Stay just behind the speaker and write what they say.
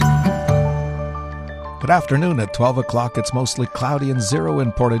Good afternoon. At 12 o'clock, it's mostly cloudy and 0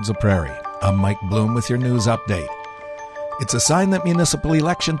 in Portage la Prairie. I'm Mike Bloom with your news update. It's a sign that municipal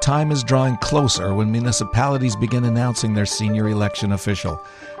election time is drawing closer when municipalities begin announcing their senior election official.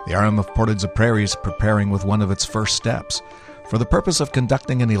 The RM of Portage la Prairie is preparing with one of its first steps. For the purpose of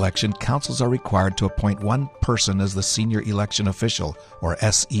conducting an election, councils are required to appoint one person as the senior election official, or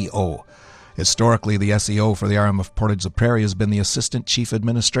SEO. Historically, the SEO for the RM of Portage la Prairie has been the Assistant Chief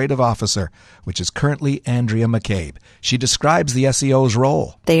Administrative Officer, which is currently Andrea McCabe. She describes the SEO's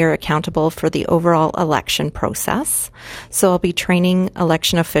role. They are accountable for the overall election process. So I'll be training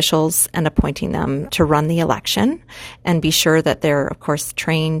election officials and appointing them to run the election and be sure that they're, of course,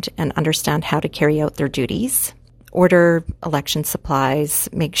 trained and understand how to carry out their duties. Order election supplies,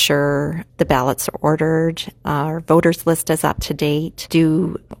 make sure the ballots are ordered, our voters list is up to date,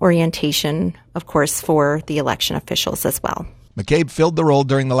 do orientation, of course, for the election officials as well. McCabe filled the role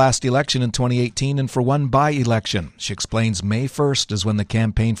during the last election in 2018 and for one by-election. She explains May 1st is when the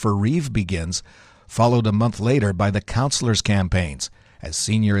campaign for Reeve begins, followed a month later by the councillors' campaigns. As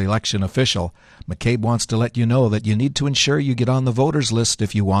senior election official, McCabe wants to let you know that you need to ensure you get on the voters list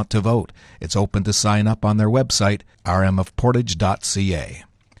if you want to vote. It's open to sign up on their website, rmofportage.ca.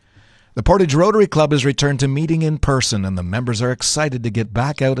 The Portage Rotary Club has returned to meeting in person, and the members are excited to get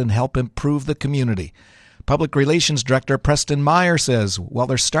back out and help improve the community. Public Relations Director Preston Meyer says while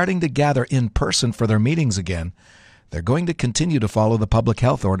they're starting to gather in person for their meetings again, they're going to continue to follow the public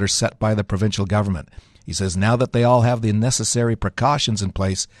health orders set by the provincial government. He says now that they all have the necessary precautions in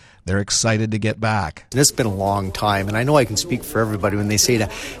place, they're excited to get back. It's been a long time, and I know I can speak for everybody when they say to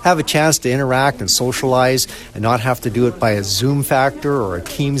have a chance to interact and socialize and not have to do it by a Zoom factor or a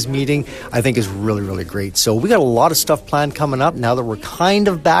Teams meeting, I think is really, really great. So we got a lot of stuff planned coming up now that we're kind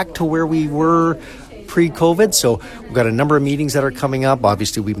of back to where we were pre-COVID. So we've got a number of meetings that are coming up.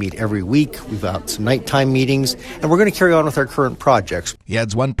 Obviously, we meet every week. We've got some nighttime meetings, and we're going to carry on with our current projects. He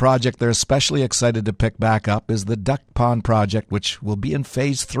adds one project they're especially excited to pick back up is the Duck Pond project, which will be in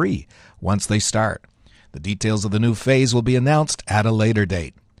Phase 3 once they start. The details of the new phase will be announced at a later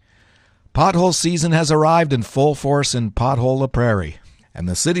date. Pothole season has arrived in full force in Pothole la Prairie, and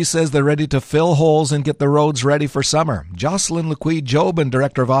the city says they're ready to fill holes and get the roads ready for summer. Jocelyn Lequi-Jobin,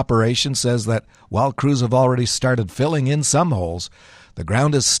 Director of Operations, says that while crews have already started filling in some holes, the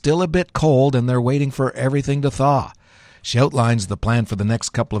ground is still a bit cold and they're waiting for everything to thaw. She outlines the plan for the next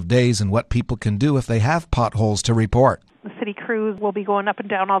couple of days and what people can do if they have potholes to report. The city crews will be going up and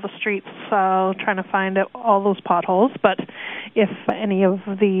down all the streets trying to find all those potholes, but if any of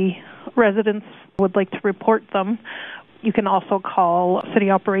the residents would like to report them, you can also call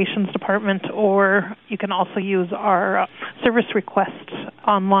City Operations Department, or you can also use our service request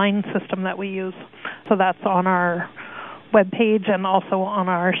online system that we use. So that's on our webpage and also on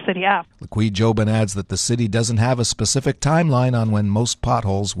our city app. Lequi-Jobin adds that the city doesn't have a specific timeline on when most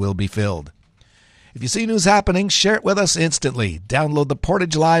potholes will be filled. If you see news happening, share it with us instantly. Download the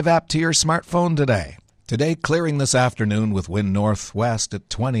Portage Live app to your smartphone today. Today, clearing this afternoon with wind northwest at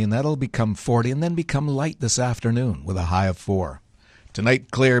 20, and that'll become 40 and then become light this afternoon with a high of 4.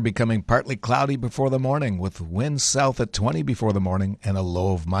 Tonight, clear, becoming partly cloudy before the morning with winds south at 20 before the morning and a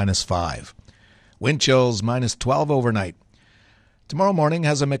low of -5. Wind chills -12 overnight. Tomorrow morning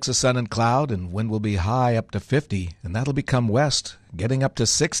has a mix of sun and cloud, and wind will be high up to 50, and that'll become west, getting up to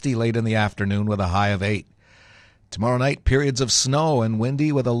 60 late in the afternoon with a high of 8. Tomorrow night, periods of snow and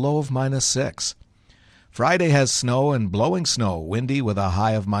windy with a low of -6. Friday has snow and blowing snow, windy with a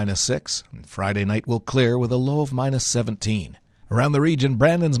high of -6. And Friday night will clear with a low of -17. Around the region,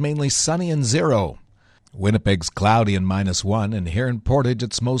 Brandon's mainly sunny and 0. Winnipeg's cloudy and -1, and here in Portage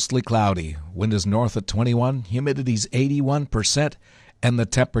it's mostly cloudy. Wind is north at 21, humidity's 81%, and the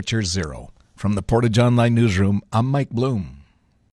temperature's 0. From the Portage Online Newsroom, I'm Mike Bloom.